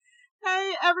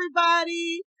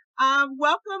everybody.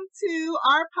 Welcome to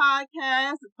our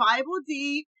podcast, Bible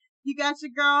Deep. You got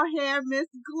your girl here, Miss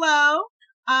Glow.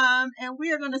 And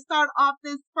we are going to start off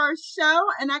this first show.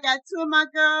 And I got two of my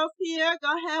girls here. Go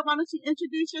ahead. Why don't you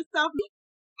introduce yourself?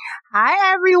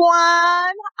 Hi,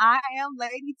 everyone. I am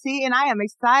Lady T, and I am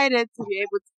excited to be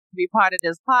able to be part of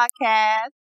this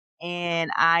podcast.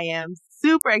 And I am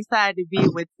super excited to be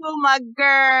with two of my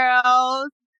girls.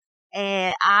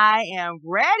 And I am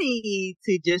ready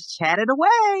to just chat it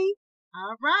away.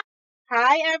 All right.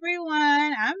 Hi,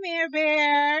 everyone. I'm Mare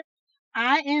Bear.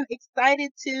 I am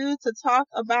excited to talk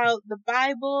about the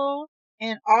Bible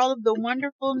and all of the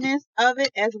wonderfulness of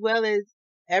it, as well as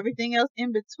everything else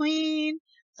in between,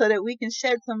 so that we can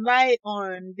shed some light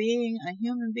on being a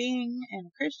human being and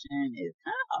a Christian is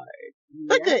kind of hard,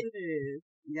 but yes, good. It is.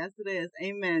 Yes, it is.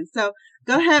 Amen. So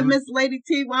go ahead, Miss Lady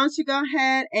T. Why don't you go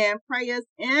ahead and pray us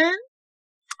in?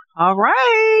 All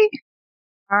right.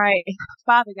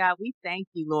 Father God, we thank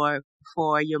you, Lord,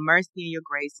 for your mercy and your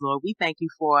grace, Lord. We thank you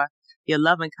for your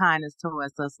love and kindness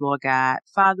towards us, Lord God.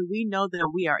 Father, we know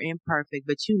that we are imperfect,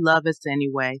 but you love us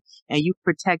anyway, and you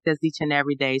protect us each and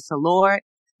every day. So, Lord,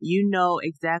 you know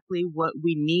exactly what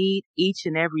we need each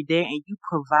and every day, and you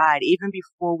provide even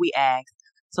before we ask.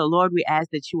 So, Lord, we ask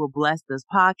that you will bless this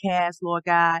podcast, Lord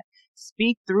God.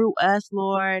 Speak through us,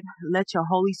 Lord. Let your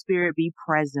Holy Spirit be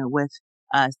present with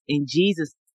us. In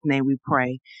Jesus' name we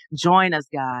pray. Join us,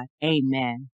 God.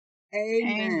 Amen.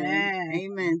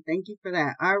 Amen. Thank you for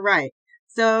that. All right.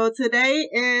 So today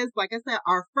is, like I said,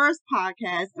 our first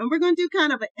podcast, and we're going to do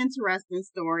kind of an interesting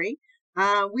story.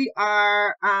 We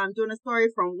are doing a story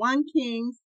from 1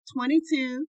 Kings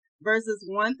 22, verses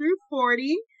 1 through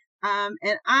 40.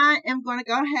 And I am going to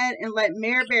go ahead and let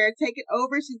Mare Bear take it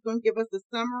over. She's going to give us a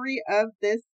summary of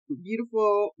this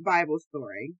beautiful Bible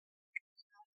story.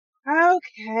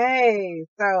 Okay,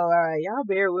 so y'all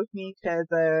bear with me because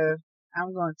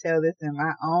I'm going to tell this in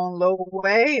my own low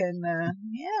way, and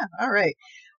yeah, all right.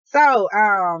 So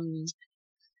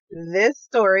this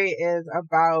story is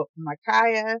about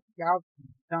Micaiah. Y'all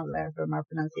don't laugh at my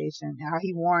pronunciation. How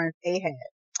he warns Ahab.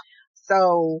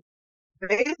 So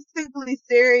basically,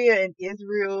 Syria and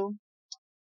Israel,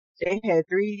 they had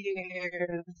 3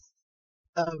 years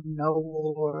of no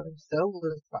war, so it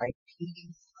was like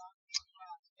peace.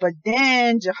 But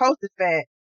then Jehoshaphat,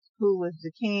 who was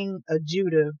the king of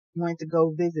Judah, went to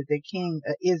go visit the king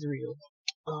of Israel.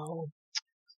 Oh,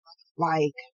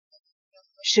 like,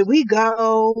 should we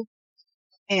go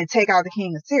and take out the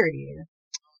king of Syria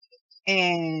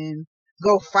and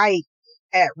go fight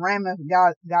at Ramoth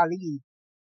Gilead?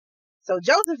 So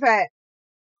Jehoshaphat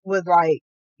was like,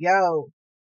 yo,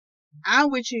 I'm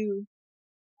with you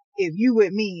if you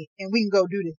with me, and we can go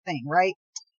do this thing, right?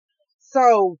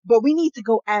 So, but we need to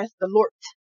go ask the Lord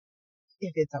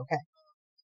if it's okay.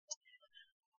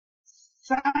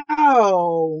 So,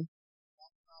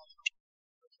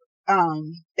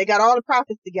 they got all the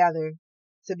prophets together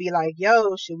to be like,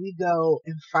 yo, should we go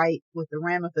and fight with the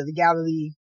Ramoth of the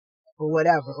Galilee or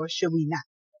whatever, or should we not?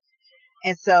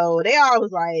 And so they all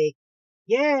was like,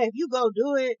 yeah, if you go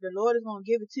do it, the Lord is going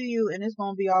to give it to you, and it's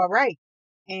going to be all right.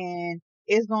 And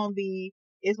it's going to be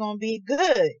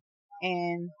good,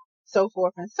 and so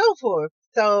forth and so forth.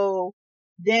 So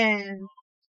then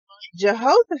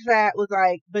Jehoshaphat was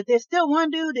like, but there's still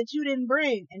one dude that you didn't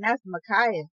bring, and that's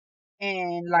Micaiah.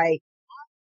 And like,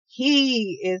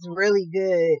 he is really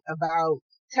good about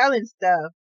telling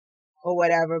stuff or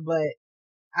whatever, but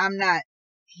I'm not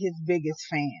his biggest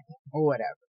fan or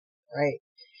whatever, right?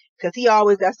 Because he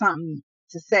always got something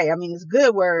to say. I mean, it's a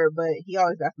good word, but he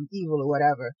always got some evil or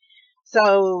whatever.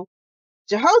 So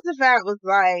Jehoshaphat was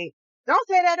like, don't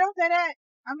say that.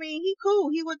 I mean, he cool.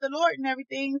 He with the Lord and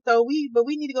everything. But we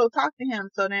need to go talk to him.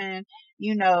 So then,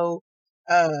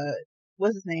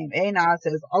 what's his name? Anah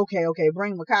says, okay,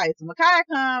 bring Micaiah. So Micaiah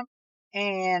come,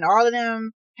 and all of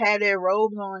them have their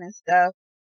robes on and stuff,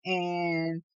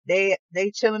 and they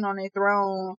chilling on their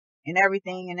throne and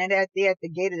everything, and then they at the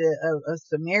gate of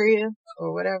Samaria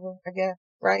or whatever, I guess,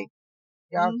 right?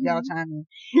 Y'all chime in.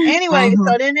 Anyway,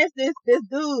 so then this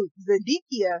dude,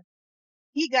 Zedekiah,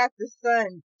 he got the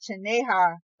son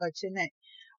Cheneha or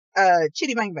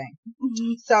Chitty Bang Bang.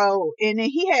 So, and then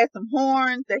he had some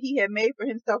horns that he had made for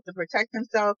himself to protect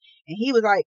himself, and he was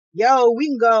like, yo, we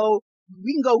can go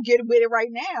get with it right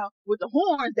now with the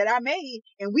horns that I made,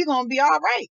 and we're gonna be all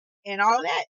right and all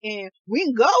that, and we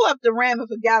can go up the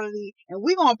Ramoth of Galilee, and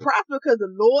we're gonna prosper because the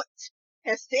Lord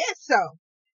has said so.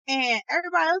 And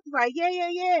everybody else was like, yeah,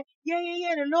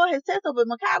 the Lord has said so. But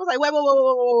Micaiah was like, wait,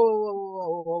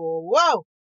 whoa.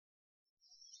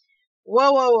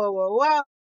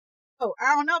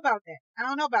 I don't know about that. I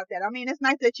don't know about that. I mean, it's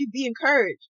nice that you be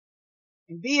encouraged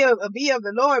and be of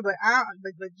the Lord,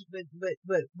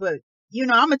 but you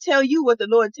know, I'm gonna tell you what the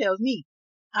Lord tells me.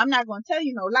 I'm not gonna tell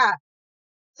you no lie.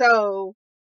 So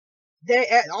they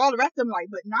all the rest of them like,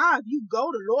 but nah, if you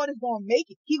go, the Lord is gonna make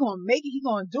it. He gonna make it. He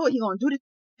gonna do it. He gonna do the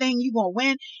thing. You gonna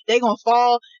win. They gonna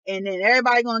fall, and then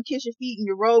everybody gonna kiss your feet and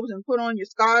your robes and put on your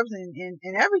scarves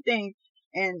and everything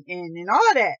and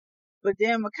all that. But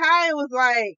then Micaiah was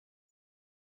like,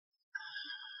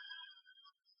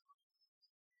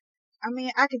 I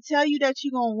mean, I can tell you that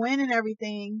you're gonna win and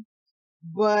everything,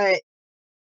 but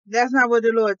that's not what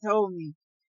the Lord told me.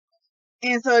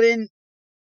 And so then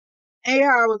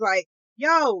Ahab was like,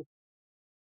 yo,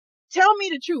 tell me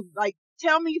the truth. Like,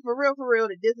 tell me for real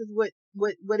that this is what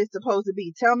it's supposed to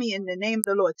be. Tell me in the name of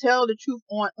the Lord. Tell the truth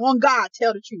on God.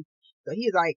 Tell the truth. So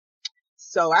he's like,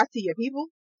 so I see your people,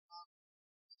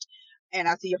 and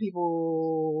I see your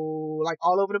people like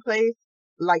all over the place,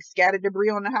 like scattered debris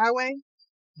on the highway.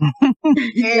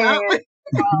 Yep.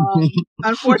 And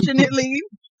unfortunately,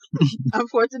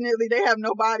 they have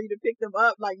nobody to pick them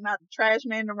up, like not the trash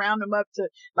man to round them up to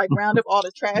like round up all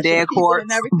the trash of the Dead people corpse.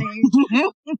 and everything.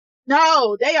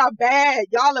 No, they are bad.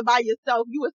 Y'all are by yourself.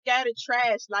 You a scattered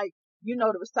trash. Like, you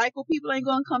know, the recycle people ain't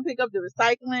gonna come pick up the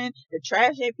recycling. The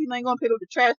trash people ain't gonna pick up the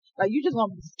trash. Like, you just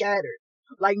gonna be scattered.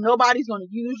 Like, nobody's gonna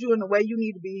use you in the way you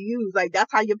need to be used. Like,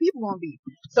 that's how your people gonna be.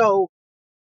 So,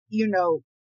 you know,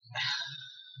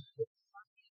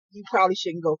 you probably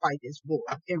shouldn't go fight this war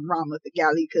in Ramoth the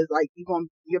Galilee, because like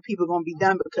your people gonna be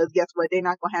done, because guess what? They're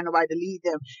not gonna have nobody to lead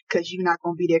them, because you're not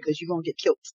gonna be there, because you're gonna get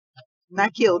killed.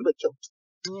 Not killed, but killed.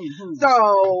 Mm-hmm.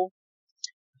 So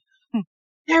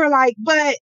they were like,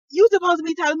 but you supposed to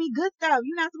be telling me good stuff.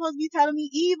 You're not supposed to be telling me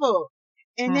evil.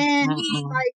 And then he's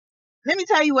like, let me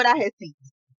tell you what I had seen.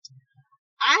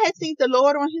 I had seen the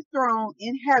Lord on his throne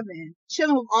in heaven,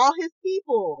 chilling with all his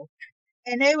people.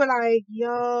 And they were like,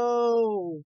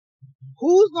 yo,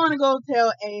 who's going to go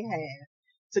tell Ahab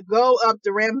to go up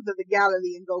the Ramoth of the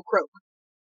Galilee and go croak?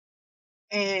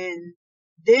 And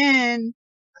then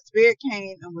a spirit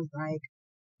came and was like,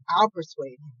 I'll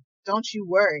persuade him. Don't you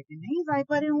worry. And he's like,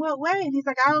 but in what way? And he's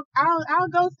like, I'll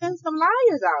go send some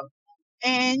liars out.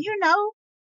 And you know,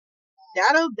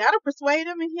 that'll persuade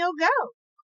him and he'll go.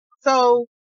 So,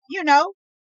 you know,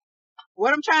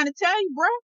 what I'm trying to tell you, bro,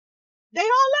 they all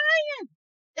lying.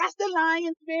 That's the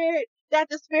lying spirit that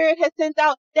the spirit had sent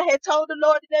out, that had told the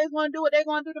Lord that they was going to do what they're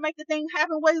going to do to make the thing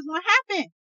happen, what is going to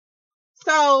happen.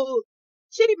 So,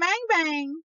 Chitty Bang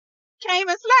Bang came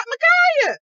and slapped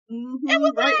Micaiah. Mm-hmm. It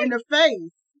was right like, in the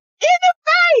face. in the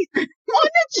face, on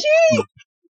the cheek.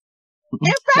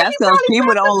 In fact, That's he because probably people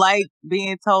slapped him. don't like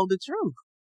being told the truth.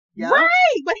 Yep.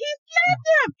 Right, but he slapped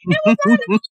him. It was like,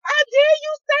 how dare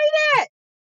you say that?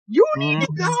 You need to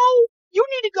go. You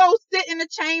need to go sit in the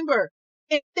chamber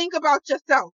and think about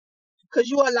yourself, because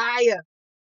you're a liar.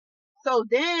 So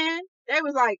then they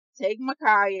was like, take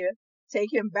Micaiah,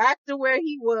 take him back to where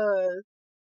he was,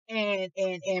 and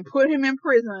put him in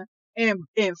prison, and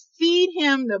feed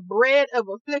him the bread of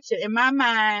affliction, in my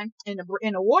mind, in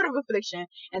the water of affliction,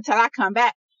 until I come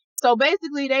back. So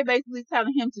basically, they basically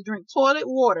telling him to drink toilet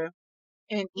water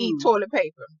and eat toilet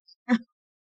paper.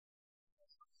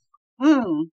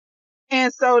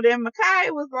 And so then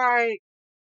Micaiah was like,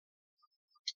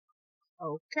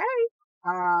 okay,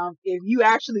 if you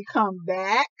actually come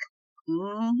back.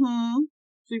 Mm-hmm.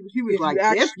 She was like,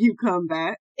 if you come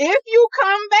back. If you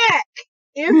come back.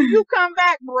 If you come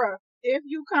back, bruh. If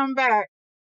you come back.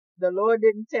 The Lord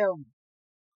didn't tell me.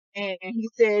 And he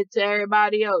said to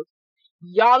everybody else,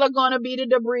 y'all are going to be the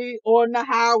debris on the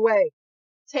highway.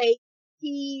 Take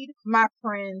heed, my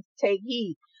friends. Take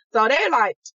heed. So they're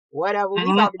like, whatever,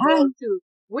 we about to go to.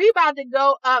 We about to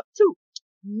go up to.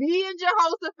 Me and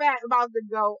Jehoshaphat about to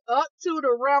go up to the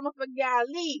Ramoth of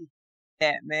Galilee.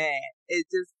 That man, it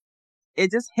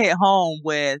just hit home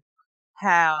with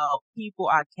how people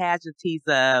are casualties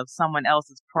of someone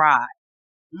else's pride.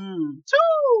 You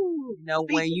know,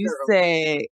 when you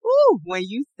said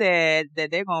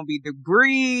that they're gonna be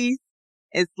debris,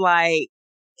 it's like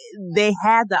they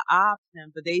had the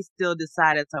option, but they still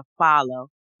decided to follow.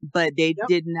 But they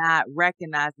did not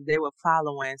recognize that they were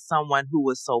following someone who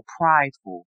was so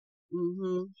prideful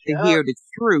to hear the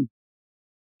truth,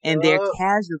 and they're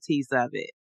casualties of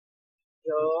it.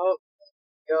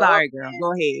 Sorry, girl.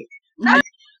 Go ahead.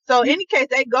 So, in any case,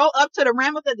 they go up to the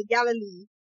Ramoth of the Galilee,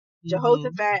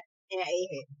 Jehoshaphat and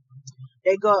Ahab.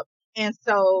 They go up, and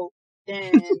so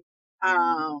then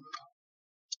Ahab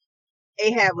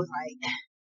was like,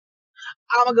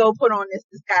 I'm gonna go put on this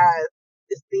disguise,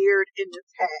 this beard and this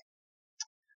hat.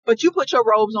 But you put your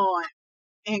robes on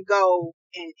and go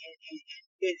and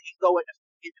go in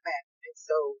the battle. And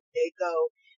so they go.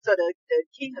 So the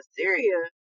king of Syria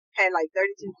had like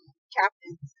 32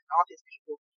 captains and all his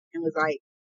people, and was like,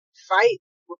 fight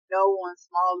with no one,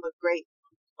 small or great,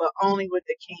 but only with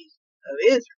the king of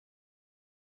Israel.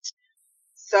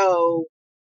 So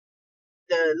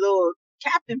the little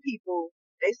captain people,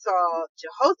 they saw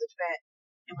Jehoshaphat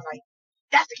and was like,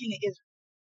 that's the king of Israel.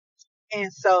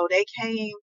 And so they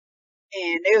came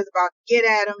and they was about to get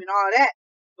at him and all that.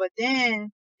 But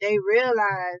then they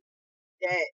realized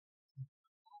that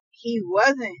he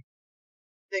wasn't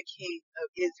the king of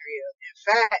Israel. In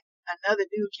fact, another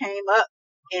dude came up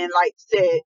and like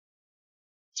said,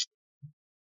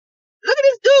 look at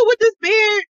this dude with this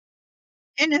beard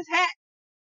and this hat.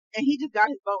 And he just got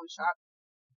his bow and shot him.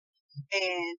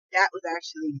 And that was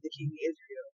actually the king of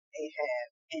Israel, Ahab.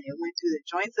 And it went through the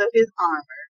joints of his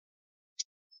armor.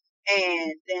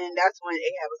 And then that's when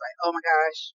Ahab was like, oh my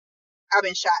gosh, I've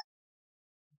been shot.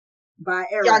 By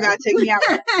arrow. Y'all gotta take me out.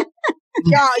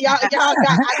 y'all got,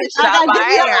 I've been shot. Shot by Get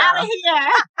me arrow. out of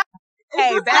here.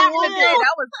 Hey, Is this back how in the it day, is?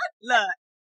 that was look.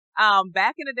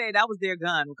 Back in the day, that was their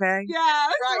gun. Okay.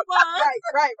 Yeah, it was.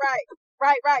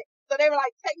 Right. So they were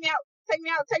like, take me out.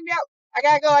 I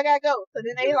gotta go. So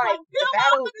then they He was like, the "Get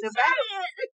battle, off of the chariot."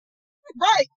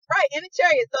 right, in the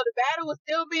chariot. So the battle was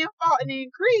still being fought and it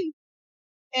increased.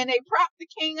 And they propped the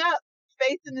king up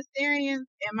facing the Syrians,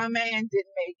 and my man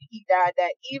didn't make it. He died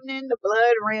that evening. The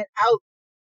blood ran out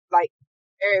like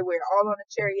everywhere, all on the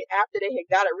chariot after they had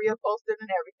got it reupholstered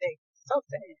and everything. So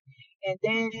sad. And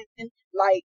then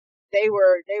like they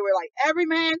were like, every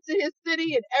man to his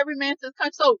city and every man to his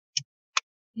country. So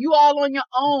you all on your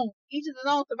own, each of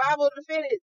his own, survival of the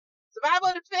fittest.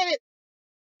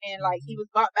 And like he was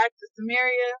brought back to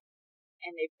Samaria,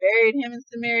 and they buried him in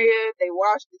Samaria. They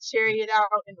washed the chariot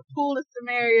out in the pool of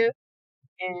Samaria.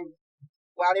 And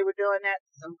while they were doing that,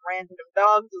 some random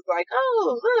dogs was like,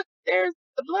 oh, look, there's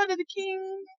the blood of the king.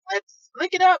 Let's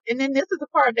lick it up. And then this is the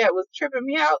part that was tripping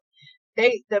me out.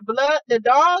 The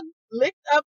dog licked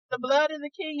up the blood of the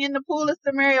king in the pool of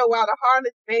Samaria while the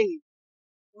harlots bathed.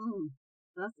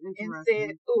 That's And interesting.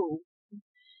 said, ooh.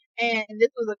 And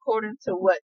this was according to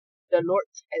what the Lord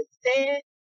had said.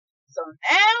 So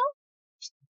now,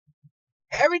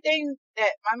 everything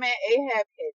that my man Ahab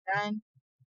had done,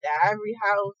 the ivory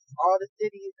house, all the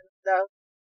cities and stuff,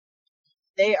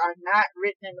 they are not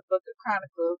written in the book of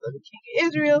Chronicles of the king of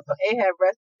Israel. So Ahab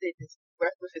rested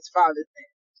with his father's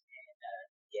sin.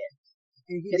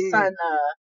 And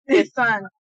his son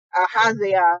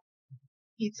Ahaziah,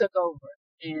 he took over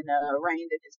and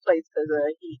reigned in his place because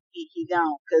he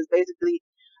gone, because basically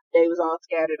they was all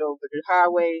scattered over the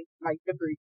highway like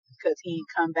debris because he ain't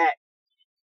come back.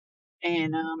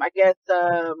 And I guess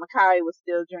Micaiah was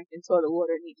still drinking toilet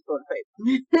water and eating toilet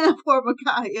paper. Poor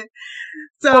Micaiah.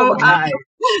 So,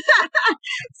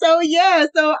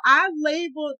 so I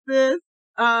labeled this,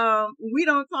 we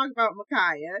don't talk about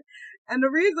Micaiah. And the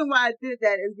reason why I did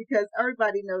that is because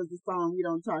everybody knows the song We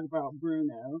Don't Talk About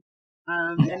Bruno.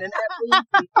 And in that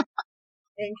movie,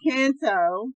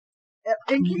 Encanto,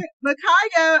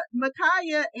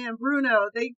 Micaiah and Bruno,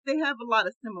 they have a lot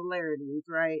of similarities,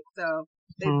 right? So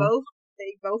they both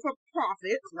are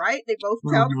prophets, right? They both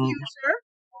tell the future,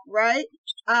 right?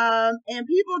 And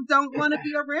people don't want to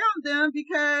be around them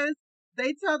because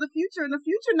they tell the future, and the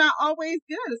future not always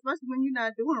good, especially when you're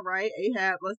not doing right.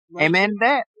 Ahab, Amen to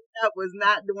that. Was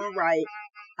not doing right.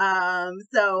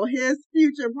 So his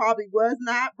future probably was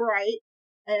not bright.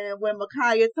 And when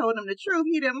Micaiah told him the truth,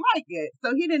 he didn't like it.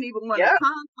 So he didn't even want to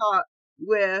consult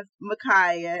with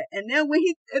Micaiah. And then when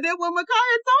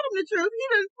Micaiah told him the truth, he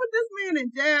didn't put this man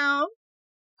in jail.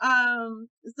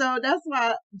 So that's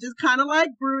why, just kind of like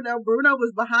Bruno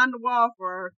was behind the wall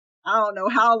for, I don't know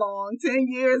how long, 10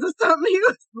 years or something. He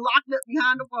was locked up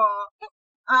behind the wall.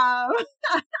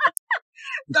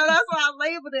 So that's why I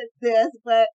labeled it this.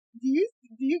 But do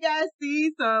you guys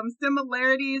see some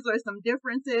similarities or some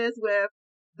differences with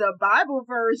the Bible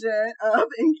version of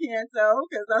Encanto?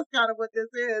 Because that's kind of what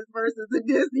this is versus the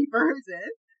Disney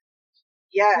version.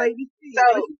 Yeah. Lady C. So,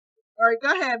 all right,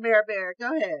 go ahead, Mary Bear.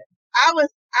 Go ahead. I was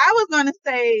gonna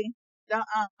say the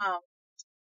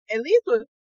at least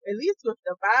with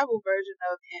the Bible version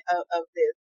of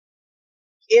this,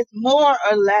 it's more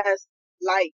or less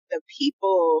like the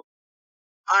people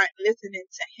aren't listening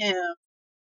to him,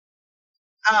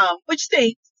 which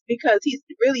stinks because he's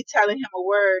really telling him a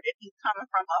word and he's coming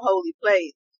from a holy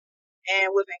place.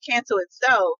 And with Encanto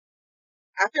itself,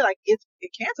 I feel like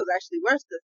Encanto's actually worse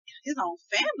because his own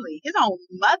family, his own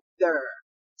mother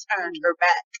turned her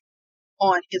back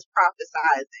on his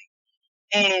prophesizing.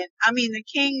 And I mean, the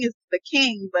king is the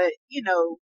king, but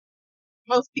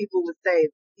most people would say,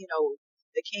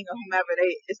 the king or whomever,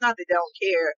 it's not that they don't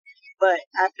care, but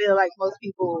I feel like most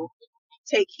people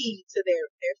take heed to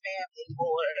their family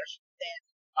more than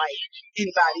like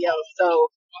anybody else. So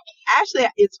actually,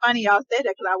 it's funny y'all say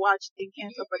that because I watched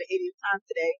Encanto for the 80th time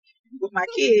today with my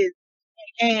kids,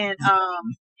 and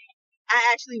I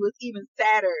actually was even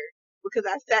sadder because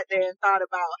I sat there and thought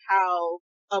about how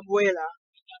Abuela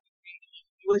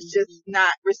was just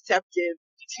not receptive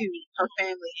to her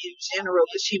family in general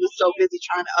because she was so busy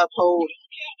trying to uphold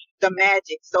the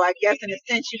magic. So I guess in a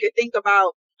sense you could think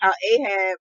about how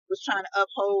Ahab was trying to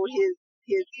uphold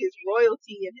his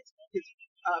royalty and his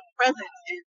presence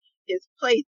and his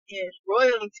place in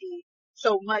royalty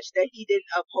so much that he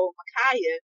didn't uphold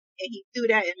Micaiah and he threw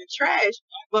that in the trash.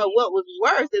 But what was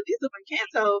worse, at least with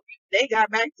Encanto, they got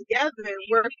back together and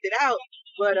worked it out.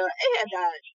 But Ahab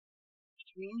died.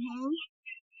 Mm-hmm.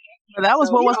 Well, that was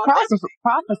So what he was lost everything.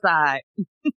 prophesied.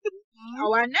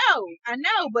 Oh, I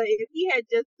know. But if he had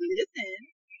just listened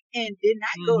and did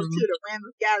not go to the Ram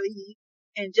of Galilee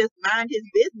and just mind his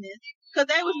business, because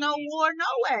there was no war,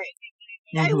 no way,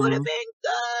 they would have been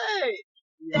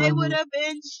good. They would have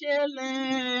been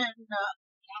chilling.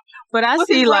 But I What's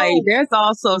see, his like, role? there's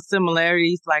also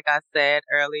similarities, like I said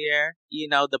earlier,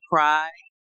 the pride.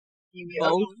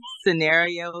 Both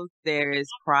scenarios, there is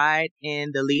pride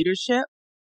in the leadership.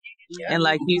 And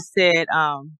like you said,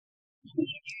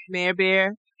 Mayor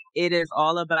Bear, it is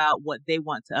all about what they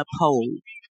want to uphold,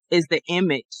 is the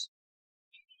image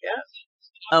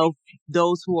of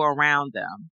those who are around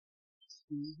them.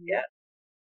 Yeah.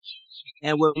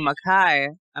 And with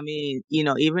Micaiah, I mean,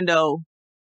 even though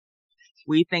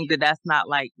we think that that's not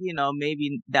like,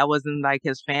 maybe that wasn't like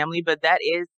his family, but that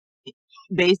is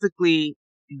basically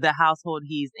the household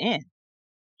he's in.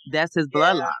 That's his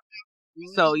bloodline.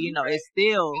 So, it's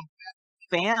still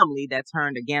family that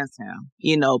turned against him.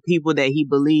 People that he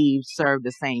believed served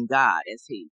the same God as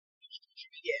he.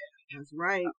 Yeah. That's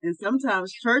right. And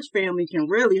sometimes church family can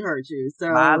really hurt you. So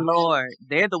my Lord,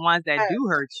 they're the ones that do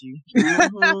hurt you.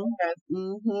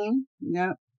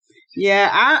 Yep.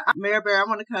 Yeah, Mary Bear, I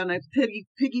want to kind of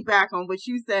piggyback on what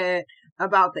you said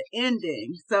about the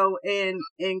ending. So in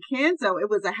Kanto, it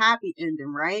was a happy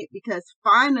ending, right? Because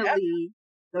finally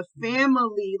the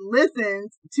family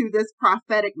listened to this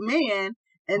prophetic man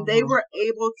and they were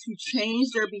able to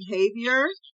change their behavior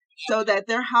so that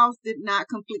their house did not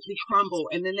completely crumble,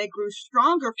 and then they grew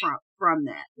stronger from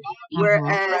that.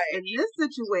 Whereas in this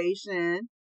situation,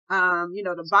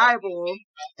 the Bible,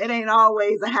 it ain't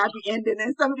always a happy ending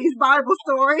in some of these Bible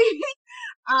stories.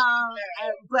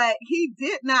 But he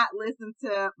did not listen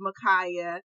to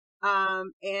Micaiah.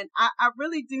 And I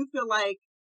really do feel like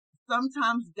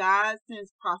sometimes God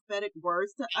sends prophetic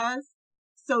words to us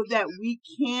so that we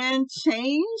can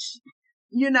change,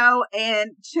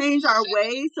 and change our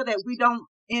ways so that we don't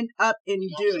end up in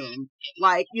doom.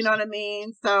 Like, you know what I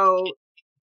mean? So,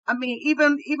 I mean,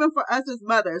 even for us as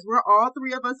mothers, we're all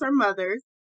three of us are mothers.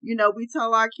 We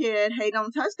tell our kid, hey,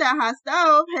 don't touch that hot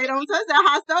stove. Hey, don't touch that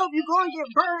hot stove. You're going to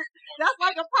get burnt. That's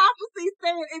like a prophecy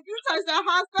saying, if you touch that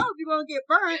hot stove, you're going to get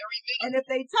burnt. And if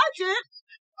they touch it,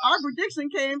 our prediction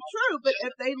came true. But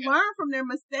if they learn from their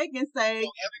mistake and say,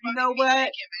 you know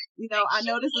what, I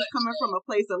know this is coming from a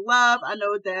place of love. I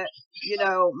know that,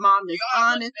 mom is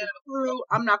honest and true.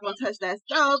 I'm not going to touch that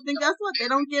stove. Then guess what? They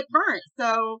don't get burnt.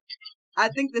 So I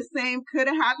think the same could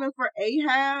have happened for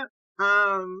Ahab.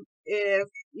 If,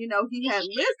 he had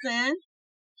listened,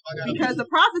 because the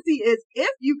prophecy is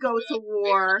if you go to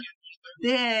war,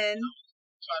 then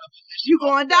you're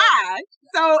going to die.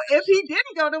 So if he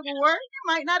didn't go to war,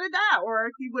 he might not have died, or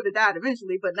he would have died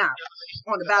eventually, but not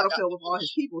on the battlefield with all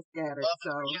his people scattered.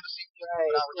 So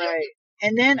right.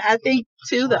 And then I think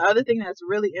too, the other thing that's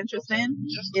really interesting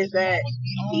is that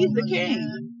he's the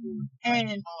king,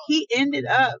 and he ended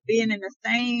up being in the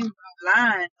same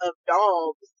line of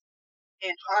dogs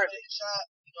and harlots.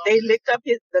 They licked up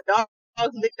the dogs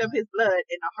licked up his blood,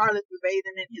 and the harlots were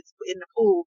bathing in the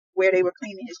pool where they were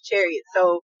cleaning his chariot.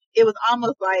 So it was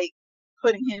almost like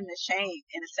putting him to shame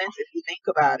in a sense if you think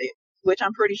about it, which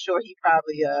I'm pretty sure he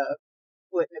probably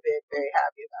wouldn't have been very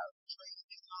happy about.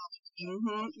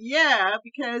 Yeah,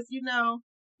 because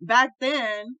back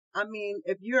then, I mean,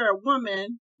 if you're a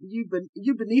woman, you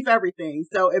beneath everything.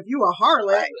 So if you a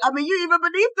harlot, I mean, you even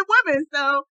beneath the women.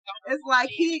 So it's like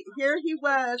he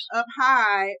was up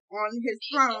high on his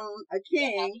throne, a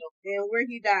king, and where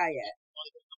he died at?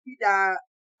 He died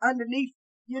underneath,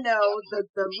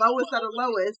 the lowest of the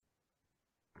lowest.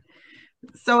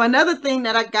 So another thing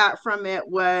that I got from it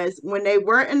was when they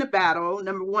were in the battle,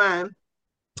 number one,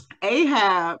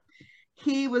 Ahab,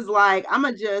 he was like, I'm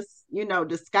gonna just,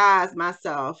 disguise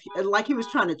myself. Like he was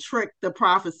trying to trick the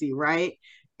prophecy, right?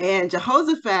 And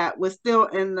Jehoshaphat was still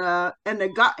in the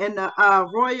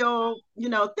royal,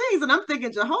 things. And I'm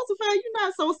thinking, Jehoshaphat, you're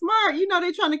not so smart.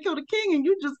 They're trying to kill the king, and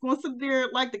you just gonna sit there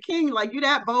like the king, like you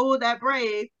that bold, that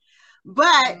brave.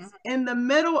 But in the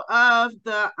middle of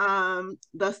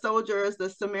the soldiers, the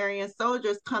Sumerian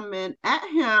soldiers coming at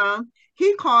him,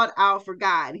 he called out for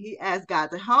God. He asked God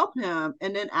to help him.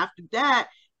 And then after that,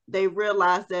 they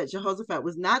realized that Jehoshaphat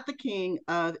was not the king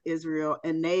of Israel,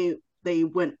 and they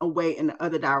went away in the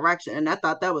other direction. And I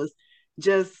thought that was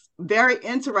just very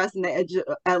interesting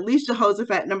that at least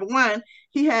Jehoshaphat, number one,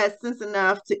 he had sense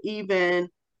enough to even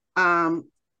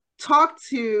talk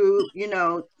to,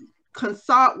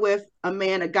 consult with a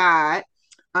man of God.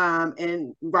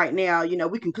 And right now,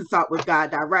 we can consult with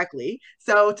God directly.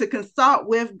 So to consult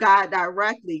with God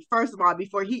directly, first of all,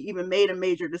 before he even made a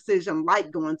major decision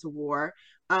like going to war.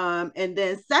 And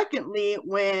then secondly,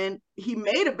 when he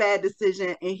made a bad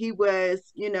decision and he was,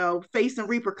 facing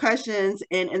repercussions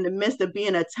and in the midst of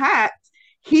being attacked,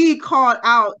 he called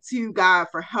out to God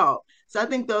for help. So I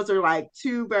think those are like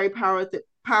two very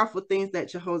powerful things that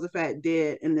Jehoshaphat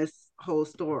did in this whole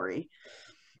story.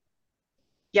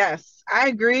 Yes, I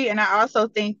agree. And I also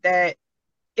think that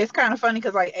it's kind of funny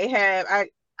because like Ahab,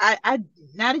 I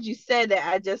now that you said that,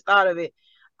 I just thought of it.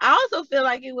 I also feel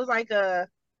like it was like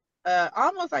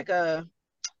almost like a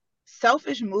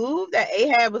selfish move that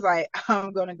Ahab was like,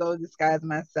 I'm gonna go disguise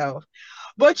myself.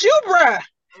 But you, bruh,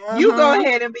 you go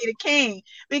ahead and be the king,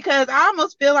 because I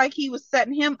almost feel like he was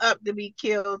setting him up to be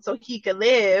killed so he could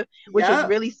live, which was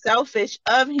really selfish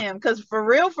of him. Because for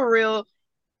real,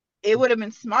 it would have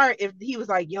been smart if he was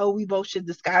like, yo, we both should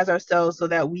disguise ourselves so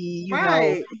that we,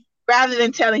 rather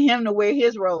than telling him to wear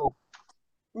his robe.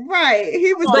 Right.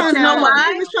 He was But trying you know to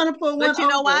why? he was trying to pull But one you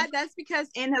know over. why? That's because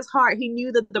in his heart he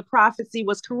knew that the prophecy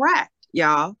was correct,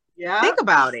 y'all. Yeah. Think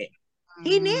about it.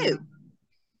 He knew.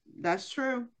 That's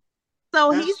true.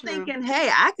 So That's he's true. thinking, hey,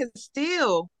 I could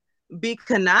still be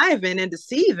conniving and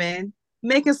deceiving,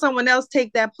 making someone else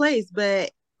take that place.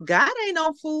 But God ain't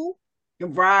no fool.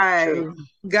 Right. True.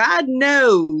 God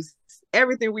knows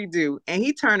everything we do. And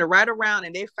he turned it right around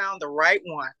and they found the right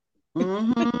one.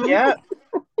 Yeah.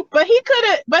 But he could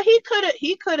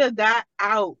have got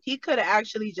out. He could have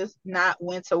actually just not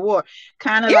went to war.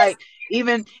 Kind of like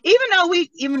even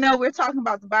though we're talking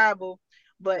about the Bible,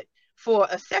 but for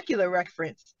a secular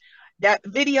reference, that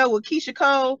video with Keisha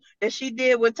Cole that she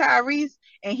did with Tyrese,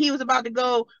 and he was about to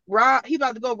go rob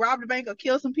the bank or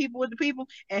kill some people with the people,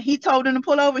 and he told him to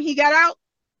pull over and he got out.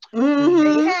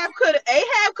 Ahab could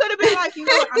have been like, you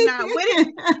know what, I'm not with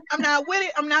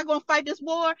it. I'm not gonna fight this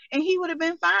war. And he would have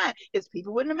been fine. His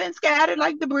people wouldn't have been scattered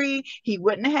like debris. He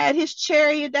wouldn't have had his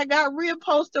chariot that got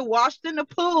reupholstered, washed in the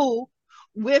pool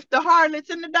with the harlots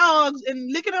and the dogs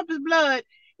and licking up his blood.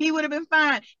 He would have been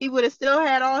fine. He would have still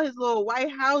had all his little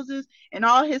white houses and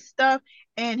all his stuff,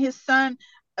 and his son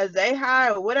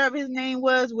Azahai or whatever his name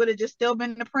was would have just still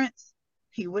been the prince.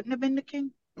 He wouldn't have been the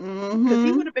king. Because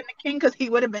he would have been the king, because he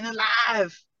would have been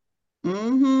alive.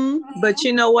 But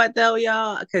you know what though,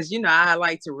 y'all? Because I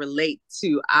like to relate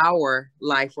to our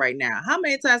life right now. How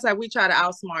many times have we tried to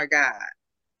outsmart God?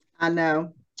 I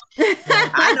know.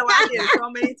 I know I did it so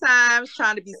many times,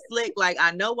 trying to be slick. Like,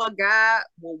 I know what God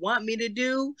will want me to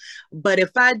do, but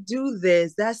if I do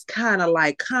this, that's kind of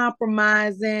like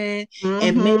compromising,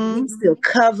 and maybe He still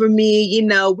cover me.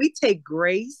 We take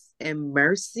grace and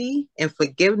mercy and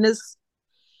forgiveness,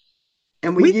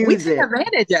 and we use take it.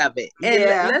 advantage of it. And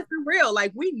Yeah. let's be real,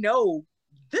 like, we know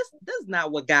this is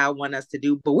not what God wants us to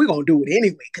do, but we're gonna do it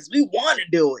anyway because we want to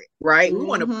do it, right? We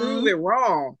want to prove it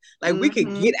wrong. Like, we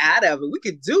could get out of it, we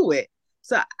could do it.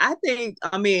 So I think,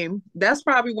 that's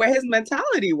probably where his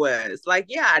mentality was. Like,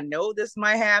 yeah, I know this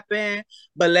might happen,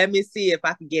 but let me see if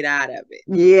I can get out of it.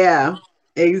 Yeah,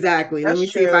 exactly. That's Let me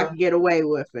see if I can get away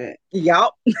with it.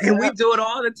 Yup. And we do it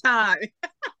all the time.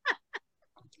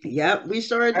 Yep, we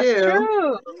sure That's do.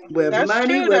 true. With That's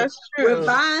money, true. with That's true.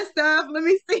 buying stuff. Let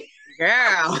me see.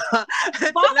 Girl,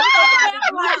 let me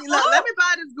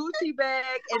buy this Gucci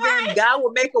bag, and then God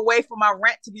will make a way for my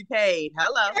rent to be paid.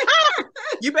 Hello.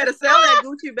 You better sell that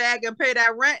Gucci bag and pay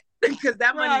that rent, because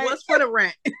that money was for the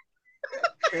rent.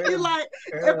 You're like,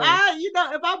 if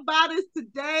I buy this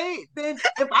today, then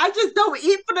if I just don't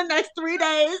eat for the next 3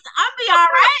 days, I'll be all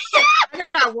right. I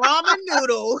got ramen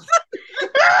noodles.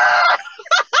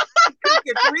 Cook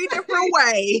it 3 different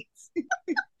ways.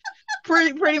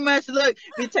 Pretty much, look,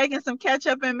 be taking some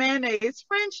ketchup and mayonnaise,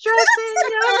 French dressing.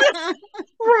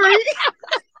 Right.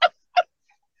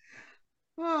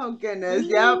 Oh goodness,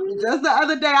 yep. Just the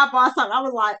other day I bought something. I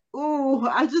was like, ooh,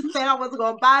 I just said I wasn't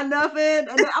gonna buy nothing. And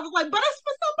then I was like, but it's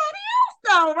for somebody else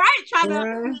though, right? Trying to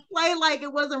play like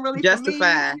it wasn't really for me. Justify.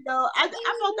 I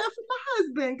bought that for my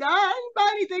husband. God, I didn't buy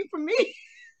anything for me.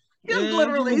 Just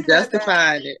literally said that.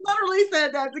 Justified it. Literally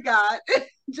said that to God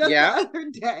just the other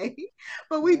day.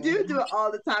 But we do it all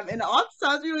the time. And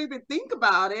oftentimes we don't even think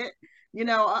about it,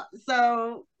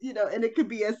 so, and it could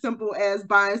be as simple as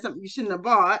buying something you shouldn't have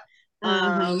bought.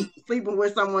 Sleeping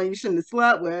with someone you shouldn't have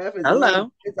slept with is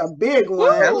it's a big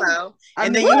one. Hello.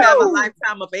 And then you have a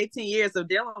lifetime of 18 years of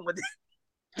dealing with it.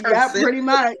 Yeah, pretty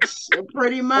much. Or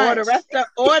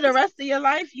the rest of your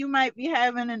life, you might be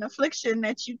having an affliction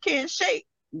that you can't shake.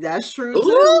 That's true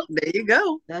too. There you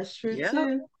go. That's true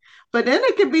too. But then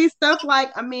it could be stuff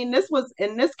like, in this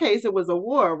case, it was a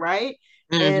war, right?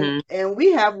 And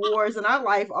we have wars in our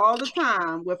life all the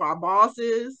time with our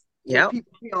bosses, with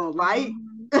people we don't like,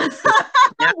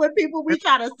 with people we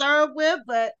try to serve with,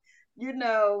 but we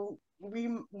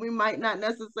might not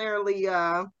necessarily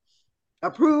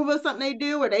approve of something they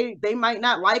do, or they might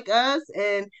not like us,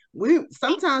 and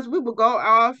sometimes we will go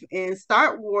off and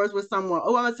start wars with someone.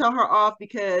 Oh, I'm gonna tell her off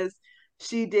because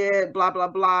she did blah blah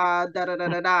blah da da da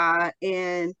da da.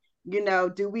 And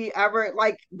do we ever,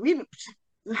 like, we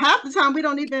half the time we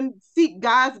don't even seek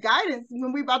God's guidance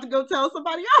when we about to go tell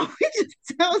somebody off. We just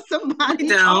tell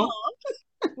somebody off.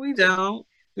 We don't.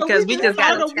 Because we just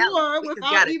got to tell war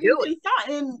without even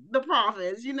consulting the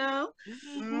prophets,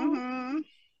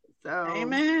 So,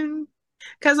 amen.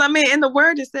 Because in the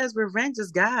word it says revenge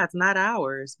is God's, not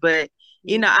ours. But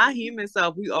our human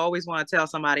self, we always want to tell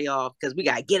somebody off because we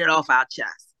gotta get it off our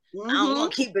chest. I don't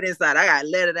want to keep it inside. I gotta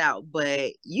let it out.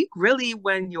 But you really,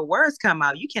 when your words come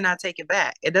out, you cannot take it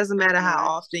back. It doesn't matter how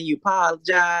often you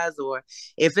apologize, or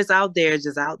if it's out there, it's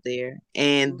just out there.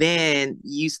 And then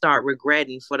you start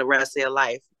regretting for the rest of your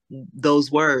life those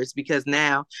words, because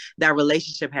now that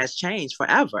relationship has changed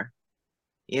forever.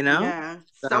 Yeah,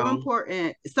 so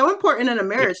important. So important in a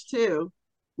marriage too.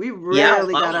 We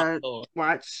really gotta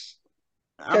watch.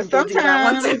 Because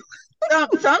sometimes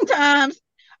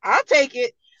I'll take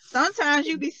it. Sometimes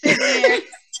you be sitting there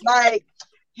like,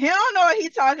 he don't know what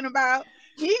he's talking about.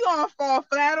 He gonna fall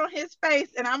flat on his face,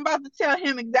 and I'm about to tell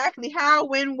him exactly how,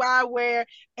 when, why, where,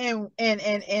 and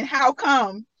how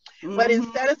come. But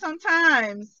instead of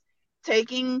sometimes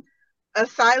taking a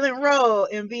silent role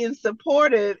and being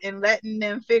supportive and letting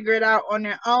them figure it out on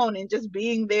their own and just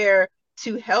being there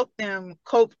to help them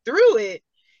cope through it,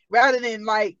 rather than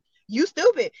like, you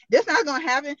stupid, this not gonna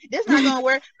happen, this not gonna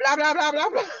work, blah blah blah blah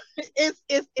blah.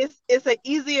 It's an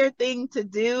easier thing to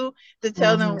do, to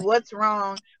tell them what's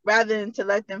wrong rather than to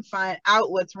let them find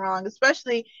out what's wrong,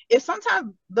 especially if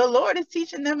sometimes the Lord is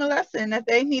teaching them a lesson that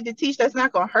they need to teach that's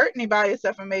not gonna hurt anybody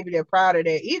except for maybe their pride or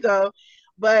their ego.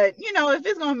 But if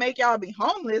it's gonna make y'all be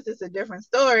homeless, it's a different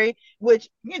story, which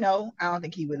I don't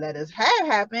think he would let us have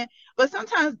happen. But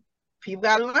sometimes people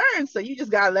gotta learn, so you just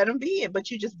gotta let them be it,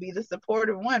 but you just be the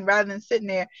supportive one rather than sitting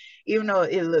there, even though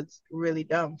it looks really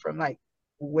dumb from like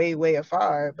way, way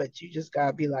afar, but you just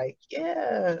gotta be like,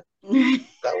 yeah,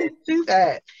 go do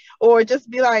that. Or just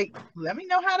be like, let me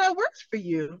know how that works for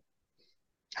you.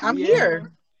 I'm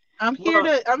here. I'm here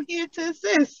to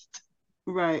assist.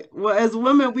 Right. Well, as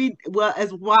women,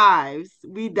 as wives,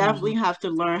 we definitely have to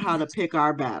learn how to pick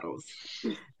our battles.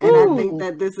 And I think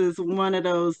that this is one of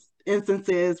those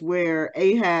instances where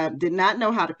Ahab did not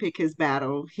know how to pick his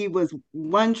battle. He was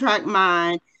one track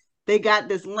mind. They got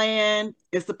this land.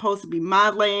 It's supposed to be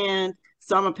my land.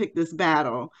 So I'm going to pick this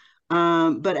battle.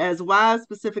 But as wives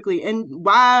specifically, and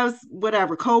wives,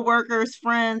 whatever, co-workers,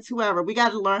 friends, whoever, we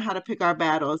got to learn how to pick our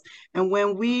battles. And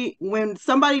when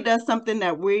somebody does something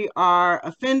that we are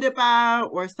offended by,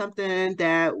 or something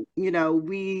that,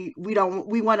 we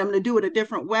want them to do it a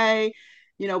different way,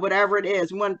 whatever it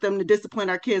is, we want them to discipline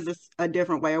our kids a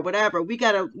different way or whatever. We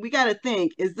gotta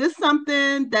think, is this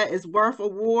something that is worth a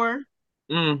war?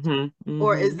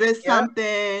 Or is this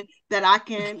something that I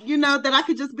can, that I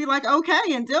could just be like,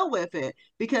 okay, and deal with it?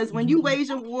 Because when you wage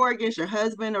a war against your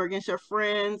husband or against your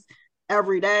friends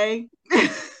every day,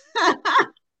 that's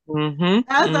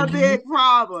a big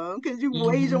problem. Because you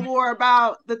wage a war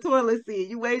about the toilet seat,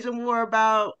 you wage a war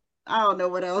about, I don't know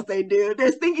what else they do,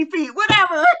 their stinky feet,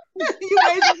 whatever. You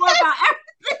wage a war about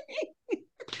everything.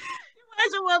 You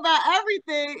wage a war about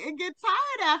everything and get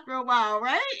tired after a while,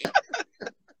 right?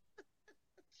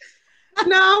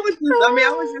 No, I was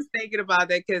just thinking about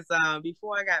that because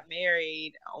before I got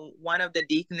married, one of the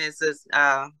deaconesses,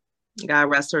 God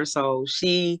rest her soul,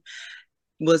 she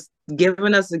was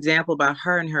giving us an example about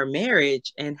her and her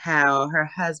marriage, and how her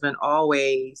husband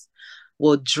always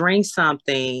will drink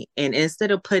something, and instead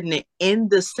of putting it in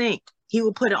the sink, he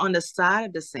would put it on the side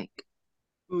of the sink.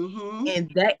 Mm-hmm.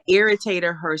 And that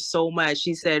irritated her so much.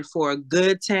 She said for a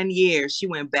good 10 years, she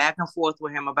went back and forth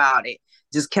with him about it,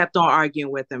 just kept on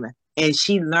arguing with him. And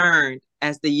she learned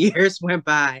as the years went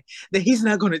by that he's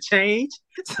not going to change.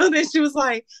 So then she was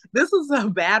like, this is a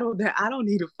battle that I don't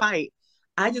need to fight.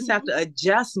 I just have Mm-hmm. to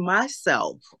adjust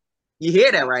myself. You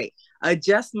hear that right?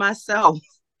 Adjust myself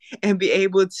and be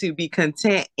able to be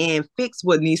content and fix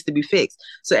what needs to be fixed.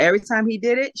 So every time he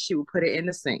did it, she would put it in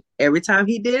the sink. Every time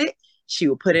he did it, she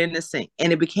would put it in the sink.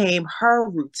 And it became her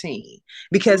routine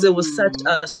because it was such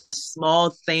Mm. a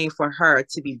small thing for her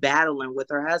to be battling with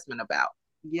her husband about.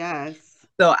 Yes.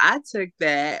 So I took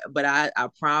that, but I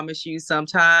promise you,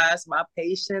 sometimes my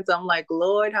patience, I'm like,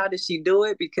 Lord, how did she do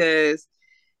it? Because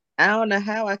I don't know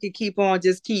how I could keep,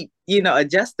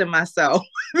 adjusting myself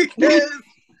because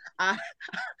I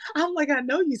I'm like, I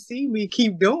know you see me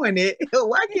keep doing it.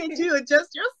 Why can't you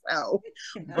adjust yourself?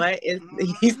 But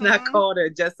he's not Mm-hmm. called to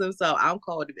adjust himself. I'm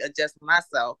called to adjust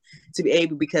myself to be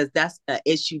able, because that's an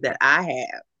issue that I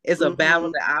have. It's a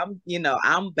battle Mm-hmm. that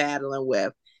I'm battling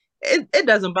with. It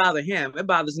doesn't bother him. It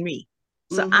bothers me.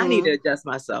 So I need to Mm-hmm. adjust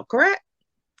myself, correct?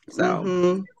 So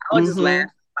Mm-hmm. I was just Mm-hmm.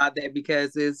 laughing about that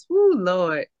because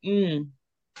Lord,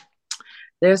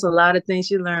 there's a lot of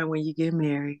things you learn when you get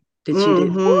married that you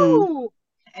didn't. Mm-hmm. Woo! My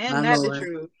And that the Lord.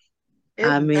 truth. I Is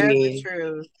that the mean,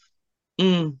 truth?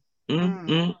 mm, mm, Mm.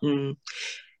 mm, mm.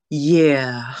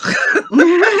 Yeah.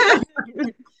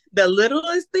 The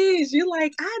littlest things, you're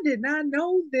like, I did not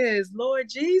know this, Lord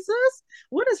Jesus.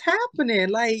 What is happening?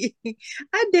 Like,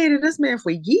 I dated this man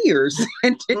for years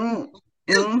and this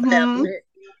is Mm-hmm. happening.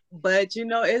 But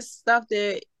it's stuff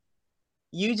that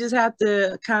you just have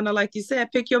to kind of, like you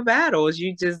said, pick your battles.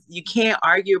 You can't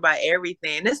argue about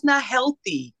everything. It's not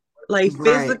healthy. Like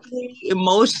Right. physically,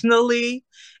 emotionally,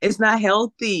 it's not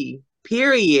healthy.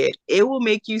 Period. It will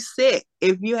make you sick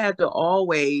if you have to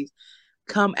always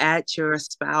come at your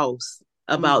spouse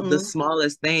about the Mm-hmm.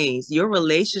 smallest things. Your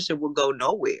relationship will go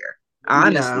nowhere, Yeah.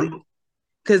 honestly.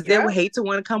 Because they would Yep. hate to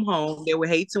want to come home. They would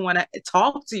hate to want to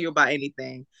talk to you about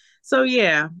anything. So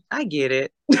yeah, I get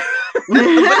it. But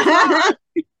it's hard.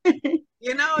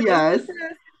 Just Yes.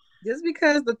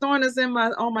 because the thorn is in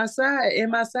my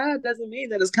side doesn't mean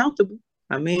that it's comfortable.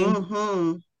 I mean,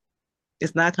 Mm-hmm.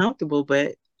 it's not comfortable,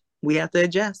 but we have to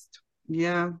adjust.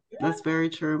 Yeah, that's very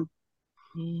true.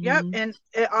 Yep, Mm-hmm. and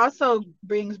it also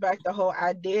brings back the whole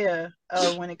idea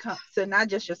of when it comes to not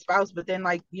just your spouse, but then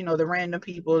like the random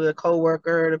people, the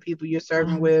coworker, the people you're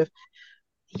serving Mm-hmm. with.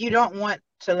 You don't want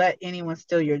to let anyone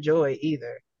steal your joy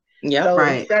either. Yep. So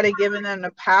Right. instead of giving them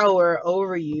the power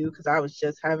over you, because I was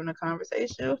just having a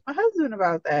conversation with my husband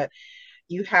about that,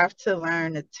 you have to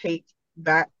learn to take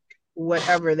back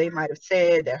whatever they might have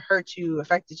said that hurt you,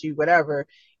 affected you, whatever,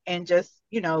 and just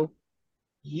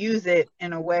use it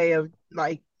in a way of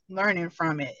like learning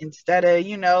from it instead of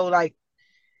like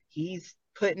he's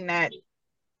putting that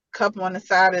cup on the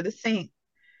side of the sink.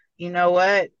 You know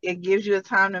what? It gives you a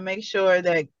time to make sure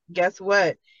that, guess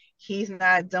what? He's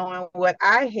not doing what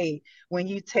I hate. When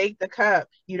you take the cup,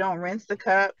 you don't rinse the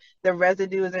cup, the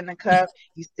residue is in the cup,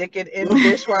 you stick it in the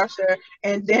dishwasher,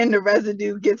 and then the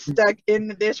residue gets stuck in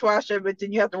the dishwasher, but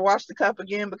then you have to wash the cup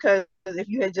again because if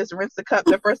you had just rinsed the cup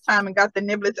the first time and got the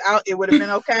niblets out, it would have been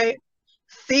okay.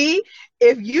 See,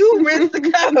 if you rinse the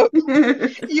cup,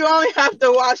 you only have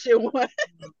to wash it once.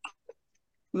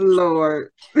 Lord.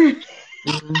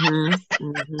 Mm-hmm.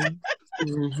 Mm-hmm.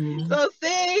 Mm-hmm. So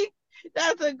see,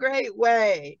 that's a great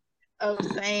way of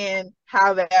saying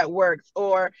how that works.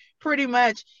 Or pretty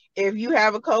much if you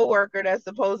have a coworker that's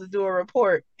supposed to do a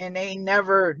report and they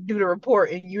never do the report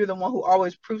and you're the one who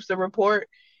always proofs the report,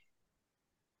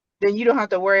 then you don't have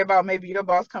to worry about maybe your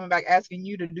boss coming back asking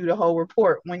you to do the whole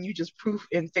report when you just proof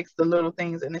and fix the little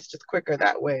things and it's just quicker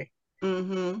that way.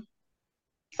 Mm-hmm.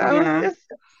 So it's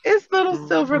Yeah. it's little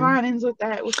silver Mm-hmm. linings with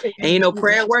that, with And moving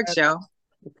prayer works, together.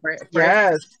 y'all.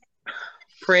 Yes.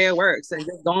 Prayer works. And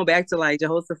just going back to like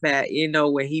Jehoshaphat,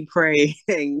 when he prayed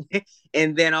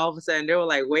and then all of a sudden they were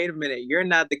like, wait a minute, you're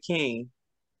not the king.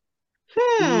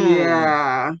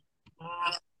 Yeah.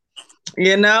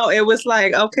 It was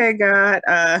like, okay, God,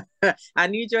 I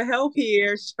need your help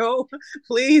here. So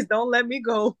please don't let me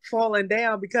go falling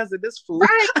down because of this fool.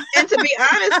 Right. And to be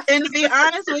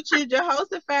honest with you,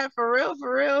 Jehoshaphat, for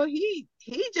real, he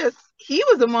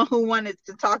was the one who wanted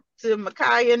to talk to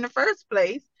Micaiah in the first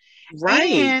place.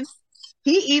 Right. And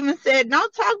he even said,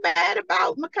 don't talk bad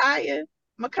about Micaiah.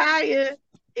 Micaiah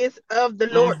is of the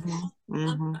Lord. Mm-hmm.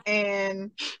 Mm-hmm.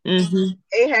 And Mm-hmm.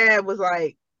 Ahab was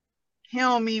like, he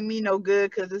don't mean me no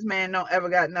good because this man don't ever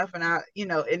got nothing out,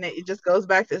 and it just goes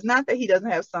back to, it's not that he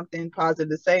doesn't have something positive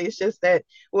to say. It's just that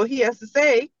what he has to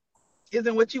say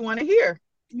isn't what you want to hear.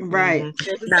 Right.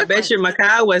 There's a And I bet you difference.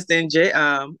 Micaiah was in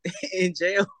jail, in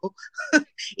jail,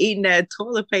 eating that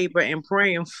toilet paper and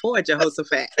praying for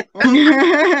Jehoshaphat.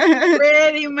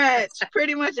 Pretty much.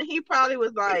 And he probably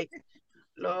was like,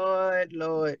 Lord,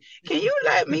 Lord, can you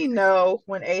let me know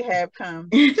when Ahab comes?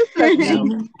 Just let me know.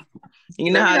 Mhm.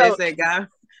 You know Let me how they know. say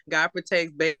God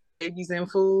protects babies and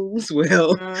fools.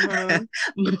 Well, Uh-huh.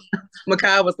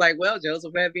 Micaiah was like, "Well,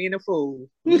 Jehoshaphat being a fool.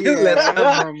 Let's Yeah.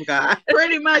 cover him, God."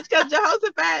 Pretty much, because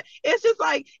Jehoshaphat, it's just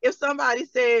like if somebody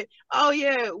said, oh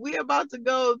yeah, we're about to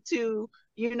go to,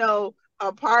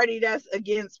 a party that's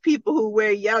against people who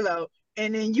wear yellow,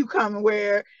 and then you come and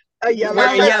wear a yellow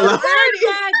Wearing shirt to the yellow. party.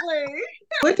 Exactly.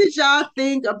 What did y'all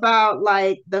think about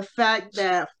like the fact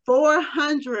that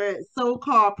 400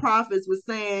 so-called prophets were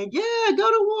saying, "Yeah, go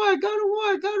to war, go to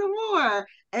war, go to war,"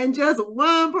 and just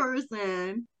one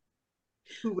person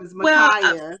who was Well,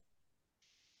 Micaiah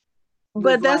was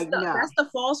but like, "No." that's the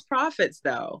false prophets,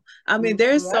 though. I mean,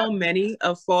 there's Mm-hmm. Yep. so many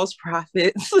of false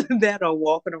prophets that are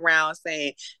walking around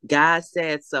saying, "God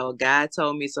said so, God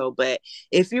told me so." But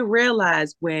if you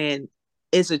realize when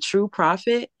it's a true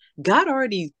prophet, God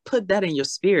already put that in your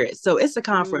spirit, so it's a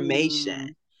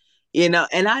confirmation. Mm,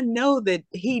 And I know that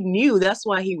he knew, that's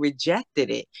why he rejected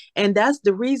it. And that's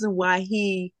the reason why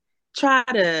he tried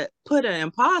to put an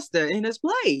imposter in his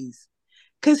place.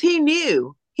 Because he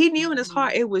knew in his mm-hmm.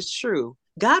 heart it was true.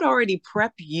 God already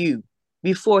prepped you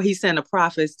before he sent a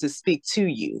prophet to speak to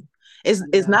you. It's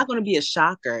Yeah. not going to be a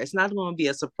shocker. It's not going to be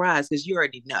a surprise because you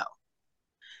already know.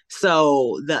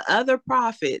 So the other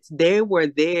prophets, they were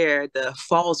there, the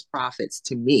false prophets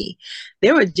to me.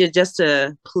 They were just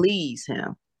to please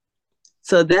him.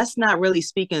 So that's not really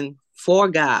speaking for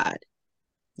God.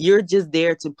 You're just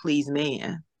there to please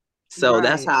man. So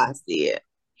that's Right. how I see it.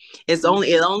 It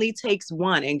Mm-hmm. only takes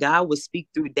one, and God will speak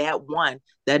through that one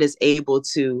that is able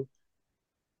to,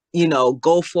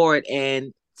 go for it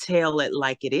and tell it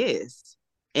like it is.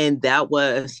 And that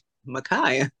was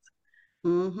Micaiah.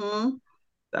 Mm-hmm.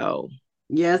 So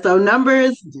Yeah, so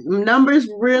numbers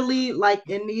really like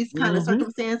in these kind of mm-hmm,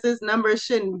 circumstances, numbers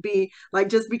shouldn't be like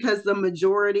just because the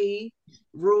majority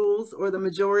rules or the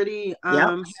majority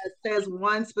yep. says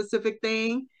one specific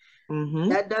thing, Mm-hmm.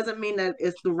 that doesn't mean that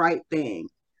it's the right thing.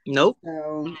 Nope.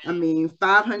 So, I mean,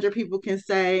 500 people can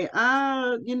say,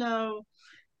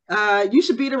 you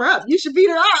should beat her up. You should beat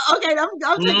her up. Okay,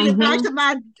 I'm taking it back Mm-hmm. to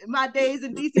my days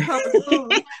in DC public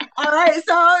schools. All right,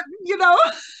 so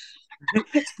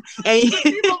And the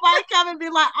people might come and be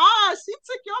like, "Oh, she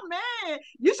took your man.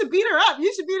 You should beat her up.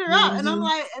 You should beat her up." And I'm mm-hmm.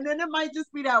 like, and then it might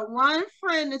just be that one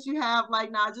friend that you have,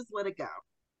 like, nah, just let it go.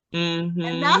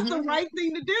 And that's Mm-hmm. the right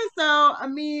thing to do. So, I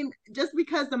mean, just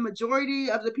because the majority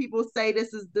of the people say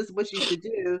this is what you should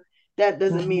do, that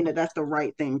doesn't mean that Mm-hmm. that's the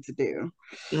right thing to do.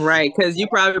 Right, because you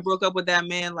probably broke up with that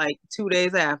man like 2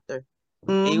 days after.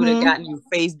 And you would have Mm-hmm. gotten your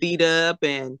face beat up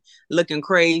and looking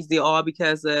crazy, all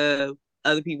because of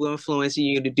other people influencing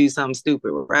you to do something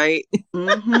stupid, right?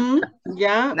 Mm-hmm.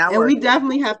 Yeah. Not And worth we it.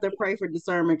 definitely have to pray for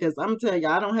discernment because I'm telling you,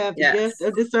 I don't have the gift Yes.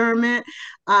 of discernment.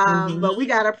 Mm-hmm. But we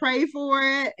gotta pray for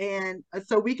it. And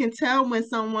so we can tell when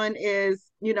someone is,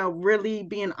 really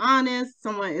being honest,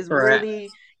 someone is Correct.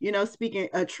 really, speaking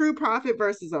a true prophet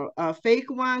versus a fake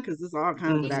one, because there's all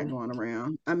kinds of that Mm-hmm. going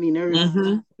around. I mean, there's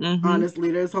Mm-hmm. Mm-hmm.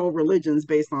 honestly, there's whole religions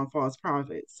based on false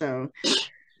prophets. So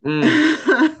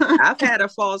Mm. I've had a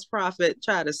false prophet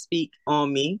try to speak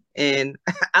on me, and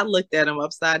I looked at him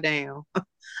upside down.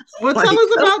 well, tell Like,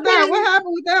 us about that. okay. What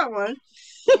happened with that one?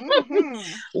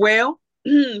 Mm-hmm. Well,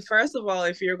 first of all,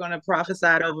 if you're going to prophesy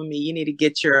over me, you need to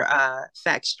get your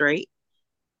facts straight.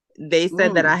 They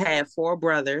said that I Mm, had four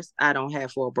brothers. I don't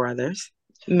have four brothers.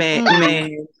 Man, mm.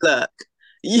 man, look,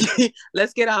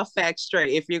 let's get our facts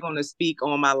straight if you're going to speak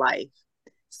on my life.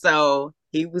 So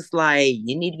he was like,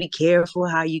 you need to be careful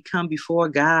how you come before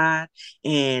God.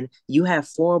 And you have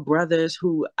four brothers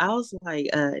who I was like,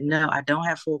 no, I don't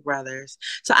have four brothers.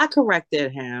 So I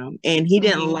corrected him and he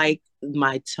didn't Mm-hmm. like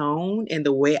my tone and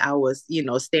the way I was,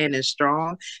 standing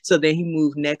strong. So then he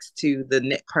moved next to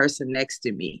the person next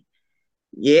to me.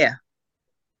 Yeah,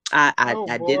 Oh I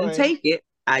didn't boy. take it.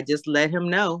 I just let him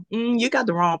know, you got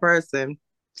the wrong person.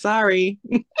 Sorry.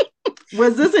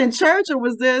 Was this in church or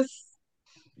was this?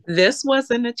 This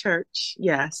was in the church.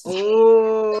 Yes.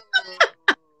 Oh,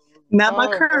 Not my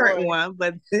Oh current boy. one,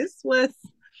 but this was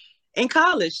in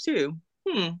college too.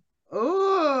 Hmm.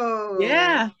 oh,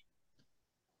 Yeah.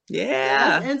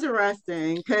 yeah. That's Yeah.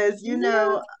 interesting because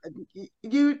Yeah.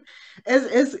 you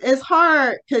it's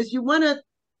hard because you want to.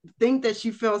 think that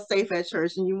you feel safe at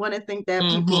church, and you want to think that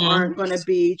people Mm-hmm. aren't going to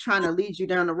be trying to lead you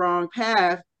down the wrong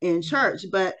path in church.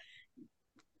 But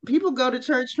people go to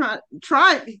church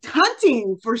try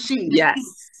hunting for sheep. Yes.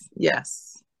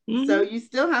 Yes. So Mm-hmm. you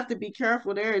still have to be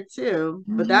careful there too.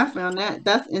 But I Mm-hmm. found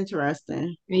that's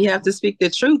interesting. You have to speak the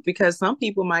truth because some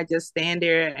people might just stand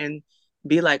there and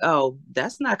be like, oh,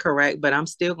 that's not correct, but I'm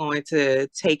still going to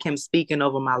take him speaking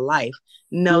over my life.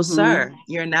 No, Mm-hmm. sir,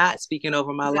 you're not speaking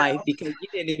over my No. life because you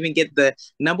didn't even get the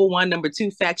number one, number two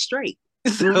fact straight.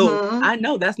 So Mm-hmm. I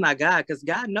know that's not God because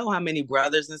God know how many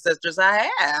brothers and sisters I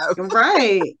have.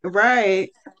 Right, right.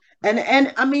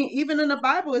 And I mean, even in the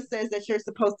Bible, it says that you're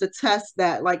supposed to test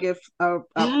that. Like if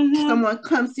Mm-hmm. someone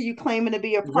comes to you claiming to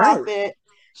be a Right. prophet,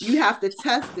 you have to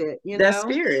test it, you That know?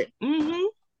 spirit. Mm-hmm.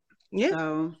 Yeah.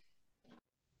 So,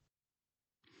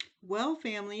 well,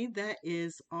 family, that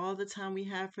is all the time we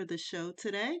have for the show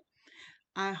today.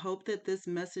 I hope that this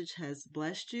message has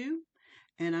blessed you.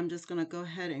 And I'm just going to go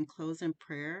ahead and close in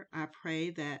prayer. I pray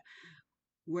that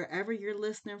wherever you're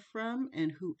listening from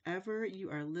and whoever you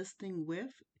are listening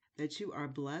with, that you are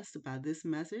blessed by this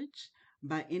message,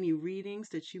 by any readings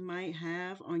that you might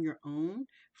have on your own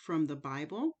from the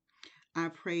Bible. I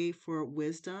pray for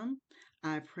wisdom.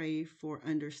 I pray for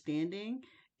understanding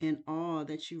in all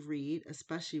that you read,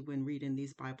 especially when reading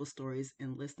these Bible stories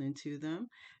and listening to them.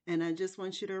 And I just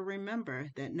want you to remember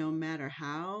that no matter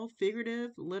how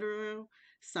figurative, literal,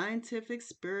 scientific,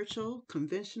 spiritual,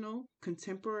 conventional,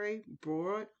 contemporary,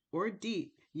 broad, or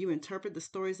deep you interpret the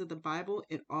stories of the Bible,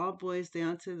 it all boils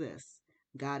down to this: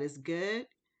 God is good,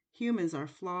 humans are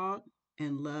flawed,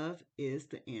 and love is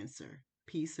the answer.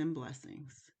 Peace and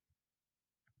blessings.